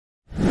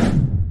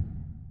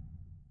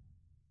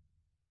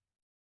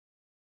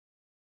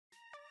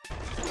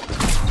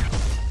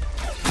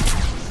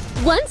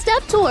One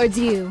step towards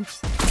you.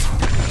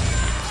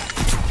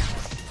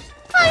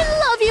 I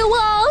love you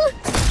all.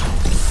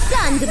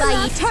 Stunned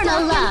by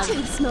eternal love.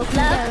 Love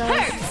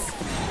hurts.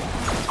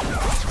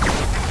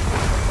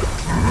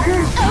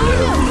 Oh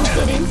no, you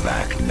didn't.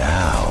 Back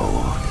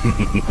now.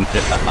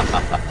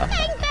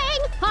 Bang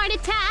bang! Heart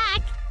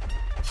attack!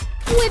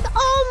 With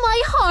all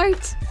my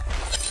heart.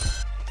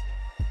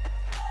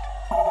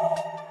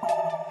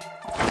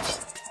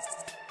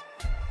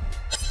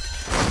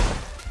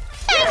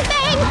 Bang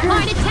bang!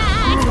 Heart attack!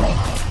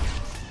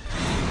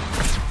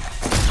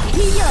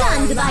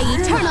 Stunned by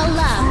eternal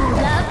love.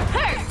 Love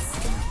hurts.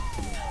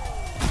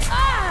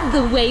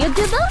 The way of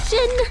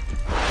devotion.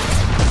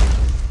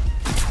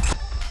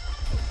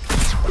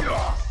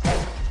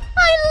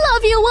 I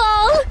love you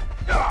all.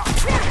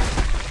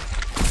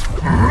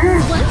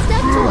 One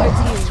step towards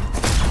you.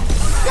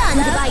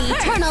 Stunned by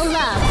eternal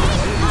love.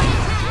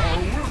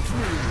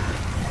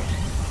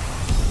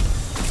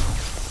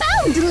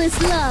 Boundless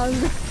love.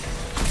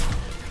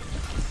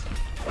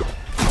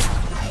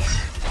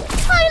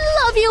 I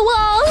love you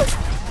all.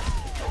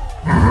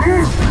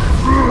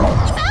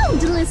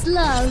 Boundless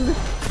love.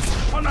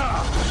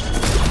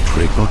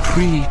 Trick or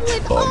treat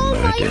With or all my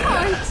murder.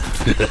 heart.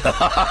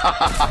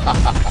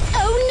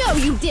 Oh no,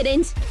 you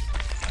didn't.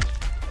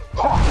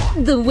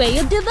 The way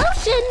of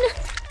devotion.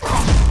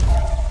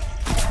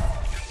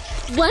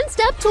 One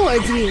step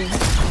towards you.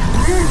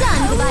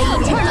 Stunned by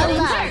eternal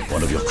love.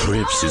 One of your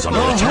crypts is under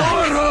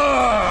attack.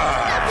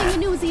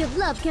 Nothing an oozy of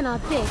love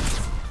cannot fix.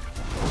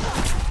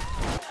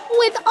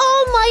 With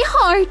all my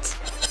heart.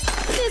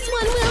 This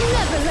one will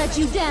never let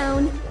you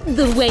down.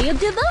 The way of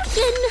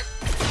devotion.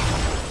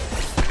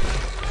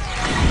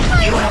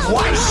 You have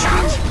one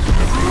shot.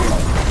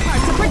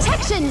 Hearts of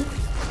protection.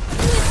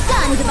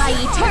 Stunned by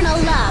eternal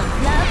love.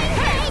 Love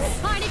hurts.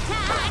 Heart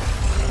attack.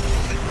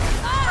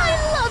 I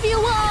love you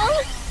all.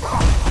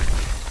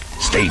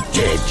 Stay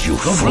dead, you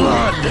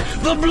flood.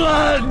 The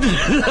blood.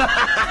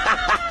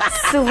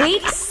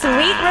 Sweet,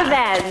 sweet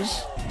revenge.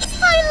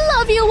 I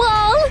love you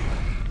all.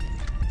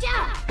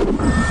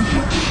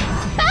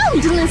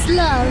 Boundless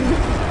love.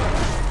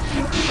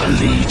 A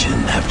legion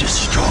have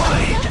destroyed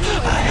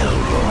a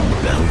hellborn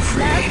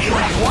belfry. You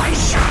have one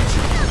shot.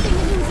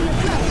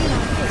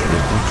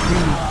 Trick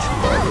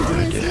or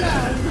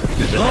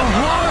treat or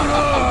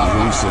murder.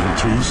 Gruesome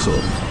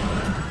twosome.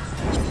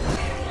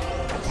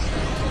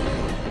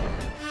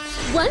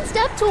 One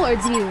step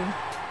towards you.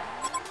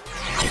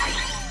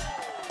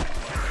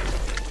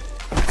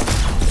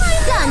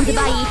 Stunned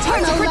by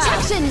eternal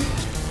protection.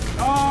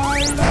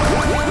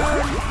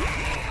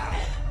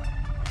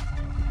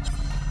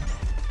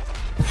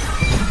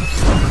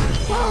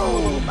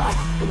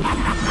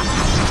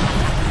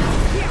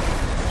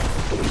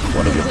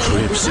 One of your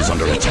crypts is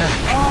under attack.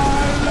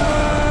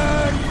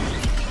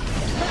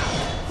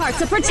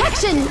 Hearts of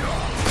protection.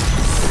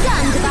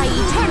 Stunned by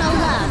eternal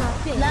love.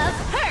 Love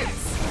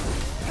hurts.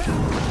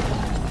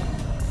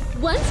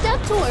 One step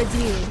towards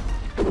you.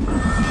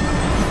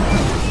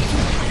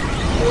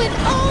 With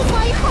all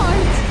my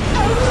heart.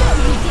 Oh no,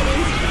 you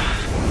didn't.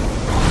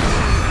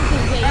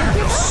 The way of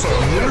devotion.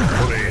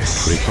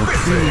 Trick or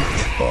treat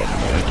or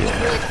murder.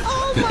 With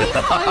all my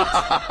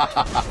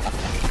heart.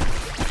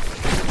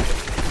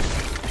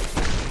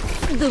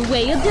 The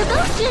way of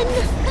devotion.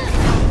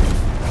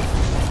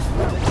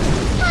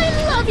 I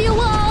love you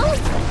all.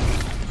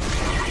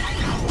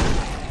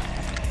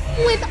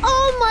 With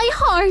all my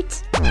heart.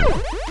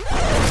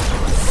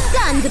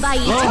 Stunned by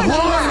eternal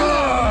love.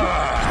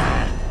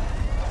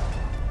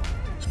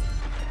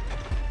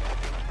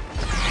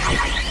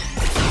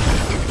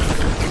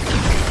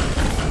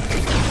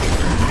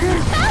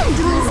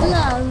 Boundless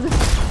love.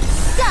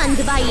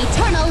 Stunned by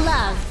eternal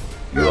love.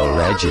 Your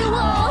legend,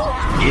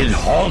 it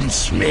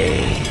haunts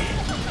me.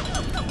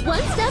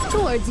 One step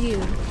towards you.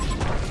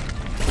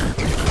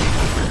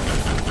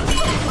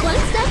 One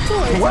step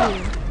towards you.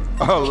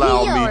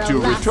 Allow You're me to a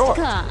lost retort.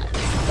 cause.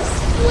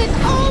 With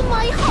all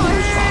my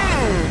heart.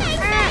 Bang,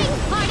 bang,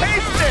 heart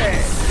attack.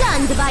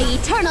 Stunned by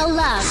eternal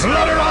love.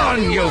 Slaughter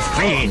on, you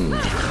fiend!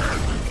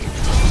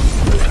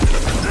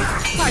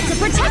 Hearts of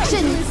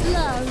protection.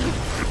 Love.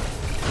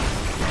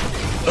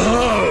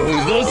 Oh,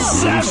 the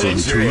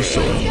savagery!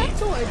 Step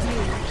towards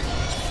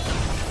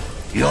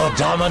you. Your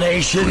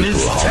domination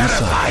is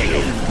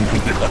terrifying!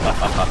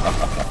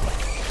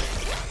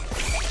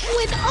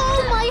 With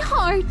all my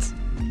heart.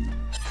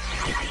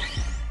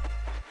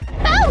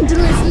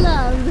 Boundless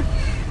love.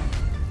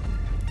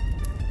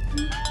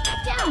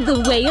 The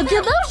way of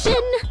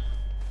devotion.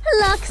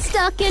 Lock,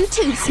 stock, and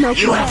two smoke.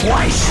 You have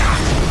one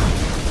shot!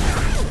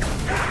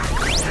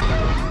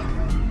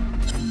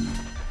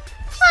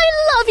 I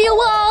love you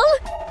all.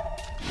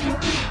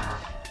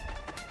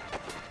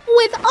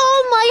 With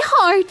all my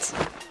heart.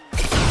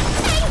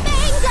 Bang,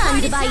 bang,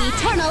 stunned by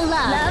eternal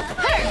love. I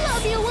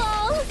love you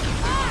all.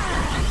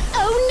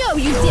 Oh no,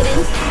 you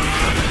didn't.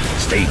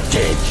 Stay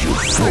dead, you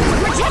fool!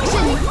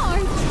 Protection.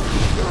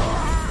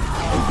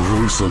 A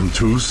gruesome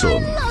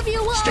twosome. Love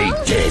you all. Stay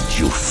dead,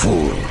 you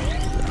fool!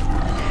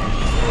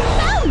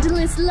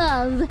 Boundless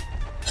love.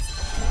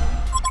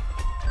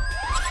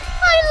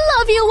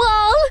 love you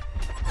all.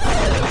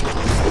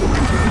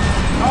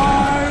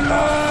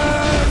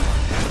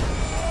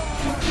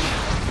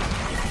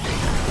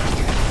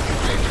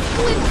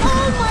 With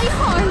all my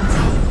heart.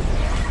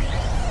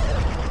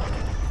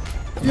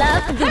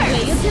 Love the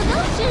way of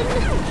devotion.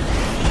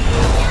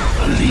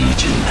 A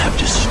legion have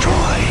destroyed a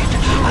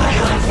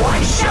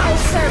hellborn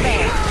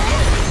Survey.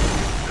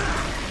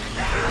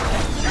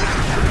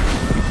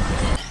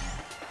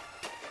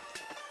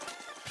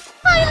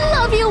 I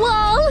love you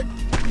all.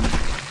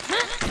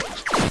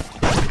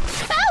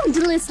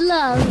 Boundless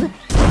love.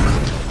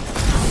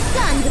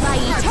 Stunned by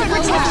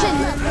eternal protection.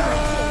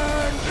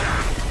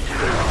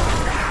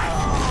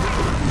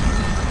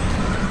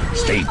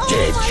 Stay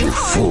dead, you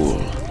fool.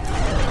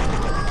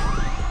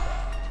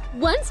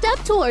 One step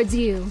towards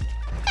you.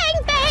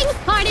 Bang bang!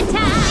 Heart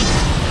attack!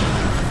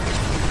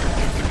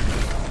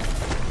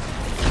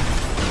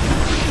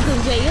 The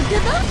way of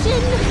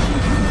devotion.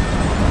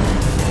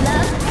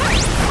 Love.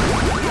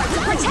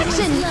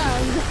 Protection.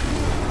 Love.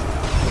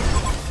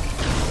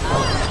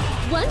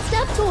 One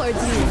step towards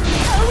you.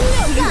 Oh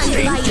no!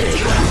 Stunned by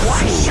eternal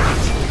One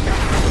shot.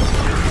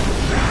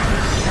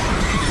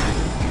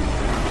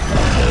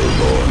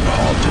 Hellborn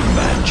haunted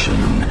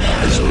mansion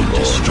has been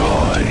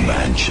destroyed.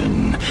 Mansion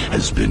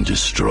has been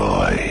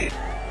destroyed.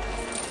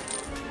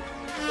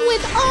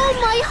 With all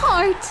my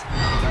heart.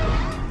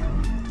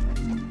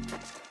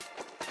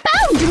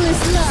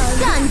 Boundless love.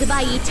 Stunned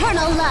by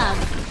eternal love.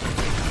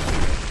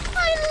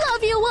 I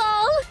love you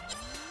all.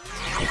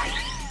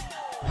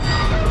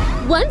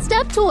 One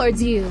step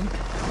towards you.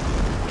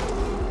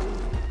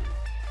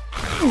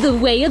 The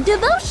way of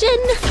devotion.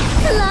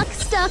 Lock,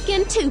 stock,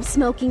 and two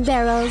smoking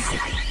barrels.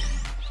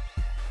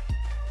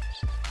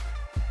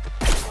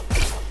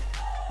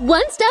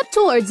 One step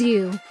towards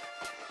you.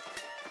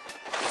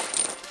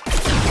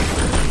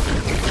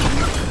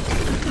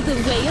 The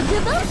way of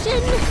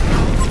devotion.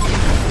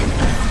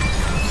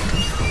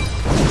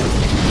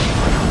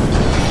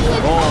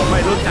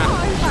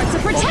 Hearts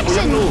of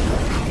protection.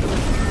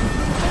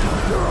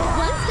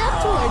 One step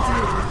towards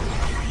you.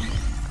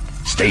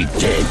 Stay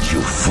dead,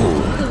 you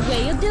fool. The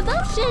way of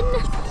devotion.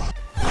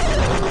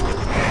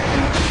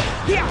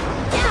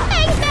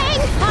 Bang bang!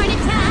 Heart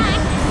attack!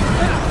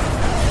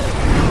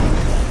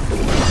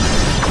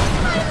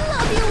 I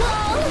love you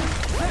all.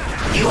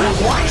 You have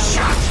one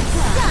shot.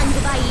 Stunned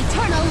by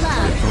eternal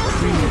love.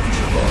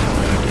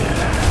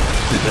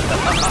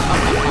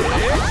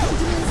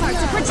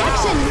 Hearts of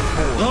protection.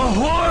 The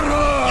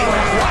horror! You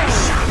have one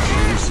shot.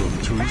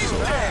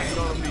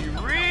 Gonna be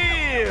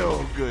real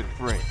good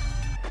friends.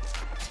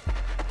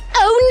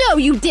 Oh no,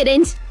 you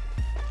didn't.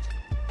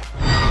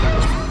 I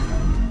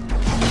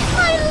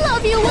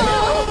love you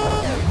all.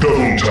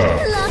 Double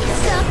tap. Lock,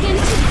 stock, and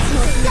two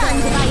smoke.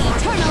 Stunned by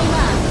eternal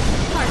love.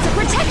 Hearts of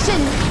protection.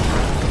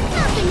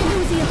 Nothing an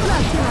oozy of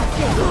love cannot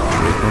fix.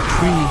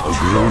 A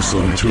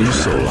gruesome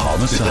two-soul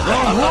homicide.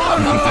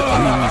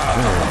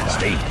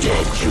 Stay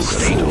dead, you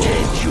fool.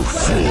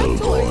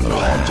 Hellborn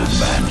haunted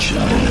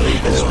mansion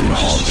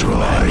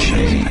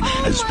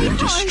has been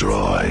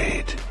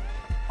destroyed.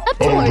 Up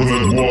towards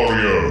you.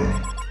 warrior.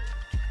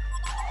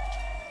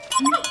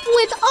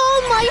 With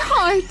all my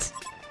heart.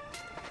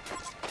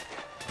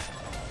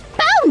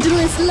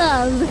 Boundless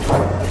love.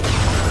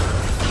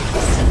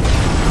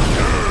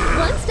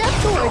 One step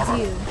towards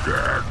you.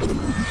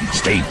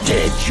 Stay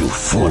dead, you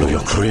fool.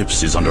 Your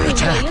crypt is under The way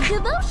attack. of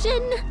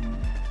devotion.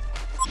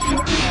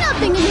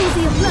 Nothing an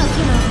easy of love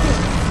cannot fix.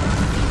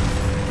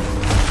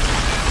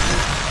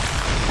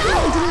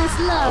 Boundless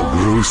love.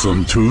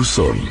 Gruesome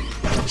twosome.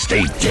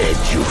 Stay dead,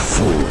 you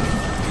fool.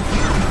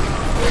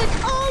 With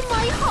all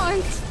my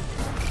heart.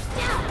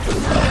 A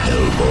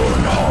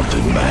hellborn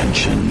haunted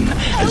mansion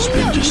has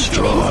been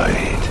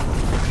destroyed.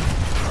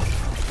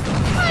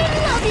 I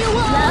love you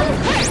all.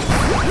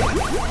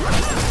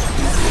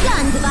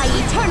 Stunned by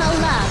eternal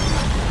love.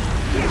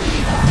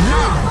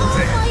 With all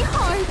my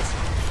heart.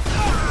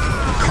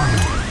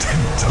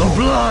 The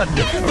blood! The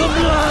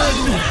blood!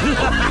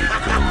 Only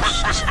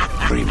ghosts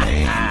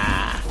remain.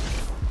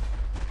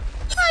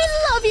 I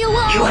love you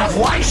all. You have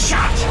one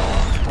shot!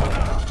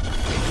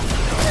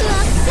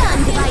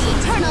 Stunned by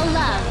eternal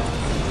love.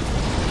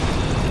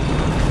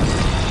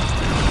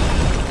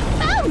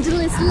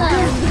 Boundless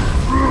love.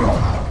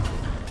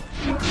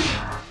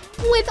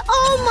 With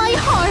all my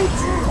heart.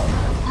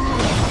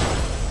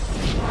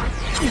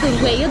 The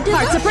way of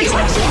hearts of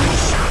protection.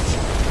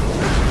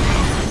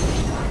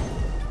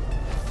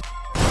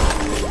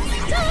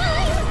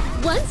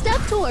 One step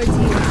towards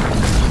you.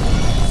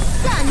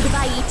 Stunned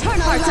by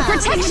eternal hearts love. Of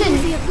protection.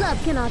 The of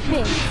love cannot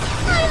be. I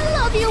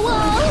love you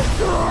all.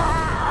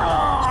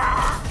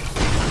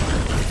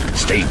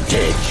 Stay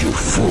dead, you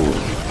fool.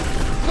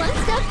 One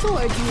step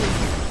towards you.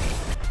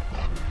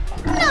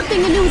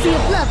 Nothing an oozy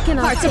of love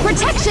cannot hearts of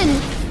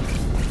protection.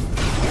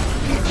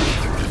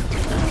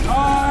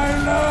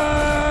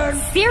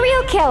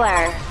 Serial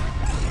killer.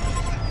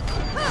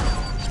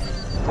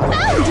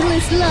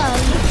 Boundless love.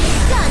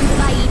 Stunned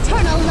by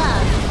eternal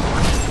love.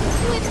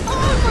 With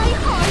all my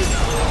heart.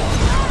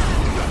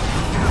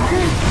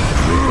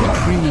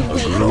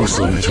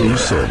 gruesome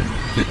twosome.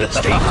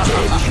 Stay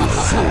dead, you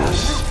fool.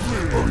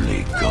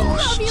 Only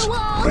ghosts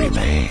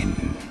remain.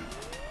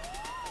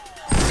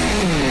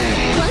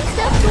 One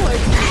step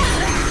towards me.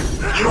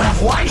 You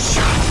have one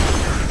shot.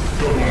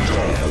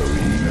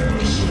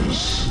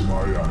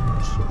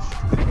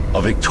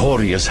 A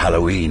victorious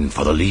Halloween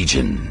for the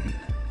Legion.